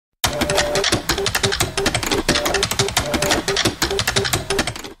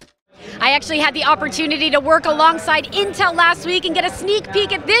I actually had the opportunity to work alongside Intel last week and get a sneak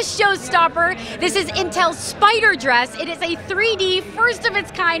peek at this showstopper. This is Intel's Spider Dress. It is a 3D, first of its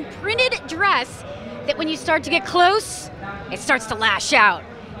kind, printed dress that when you start to get close, it starts to lash out.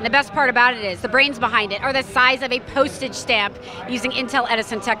 And the best part about it is the brains behind it are the size of a postage stamp using Intel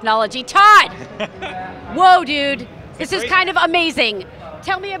Edison technology. Todd! Whoa, dude. This is kind of amazing.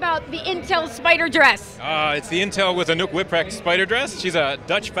 Tell me about the Intel Spider Dress. It's the Intel with Anouk Wipprecht Spider Dress. She's a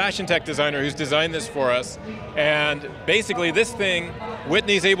Dutch fashion tech designer who's designed this for us. And basically this thing,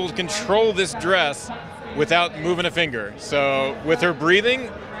 Whitney's able to control this dress without moving a finger. So with her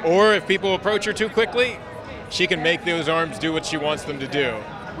breathing, or if people approach her too quickly, she can make those arms do what she wants them to do.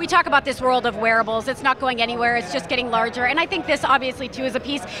 We talk about this world of wearables. It's not going anywhere, it's just getting larger. And I think this obviously too is a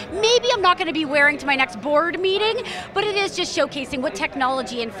piece maybe I'm not going to be wearing to my next board meeting, but it is just showcasing what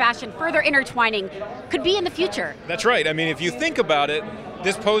technology and fashion further intertwining could be in the future. That's right. I mean, if you think about it,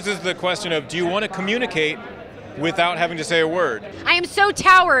 this poses the question of, do you want to communicate without having to say a word? I am so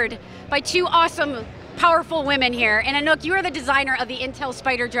towered by two awesome, powerful women here. And Anouk, you are the designer of the Intel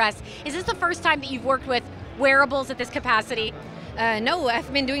Spider Dress. Is this the first time that you've worked with wearables at this capacity? No,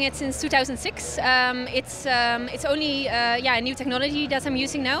 I've been doing it since 2006. It's only a new technology that I'm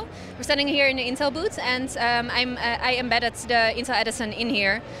using now. We're standing here in the Intel booth, and I embedded the Intel Edison in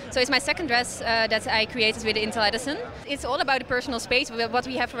here. So it's my second dress that I created with the Intel Edison. It's all about the personal space, what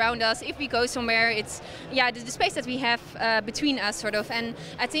we have around us. If we go somewhere, it's the space that we have between us, sort of. And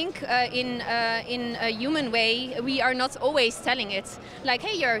I think in a human way, we are not always telling it like,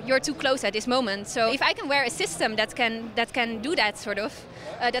 hey, you're too close at this moment. So if I can wear a system that can do that, sort of,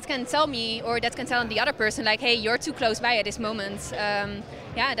 that can tell me, or that can tell the other person, like, hey, you're too close by at this moment.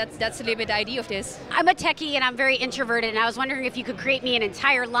 That's a little bit the idea of this. I'm a techie and I'm very introverted, and I was wondering if you could create me an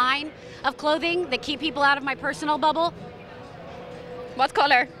entire line of clothing that keep people out of my personal bubble. What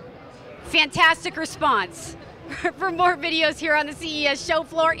color? Fantastic response. For more videos here on the CES show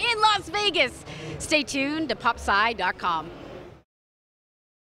floor in Las Vegas, stay tuned to popsci.com.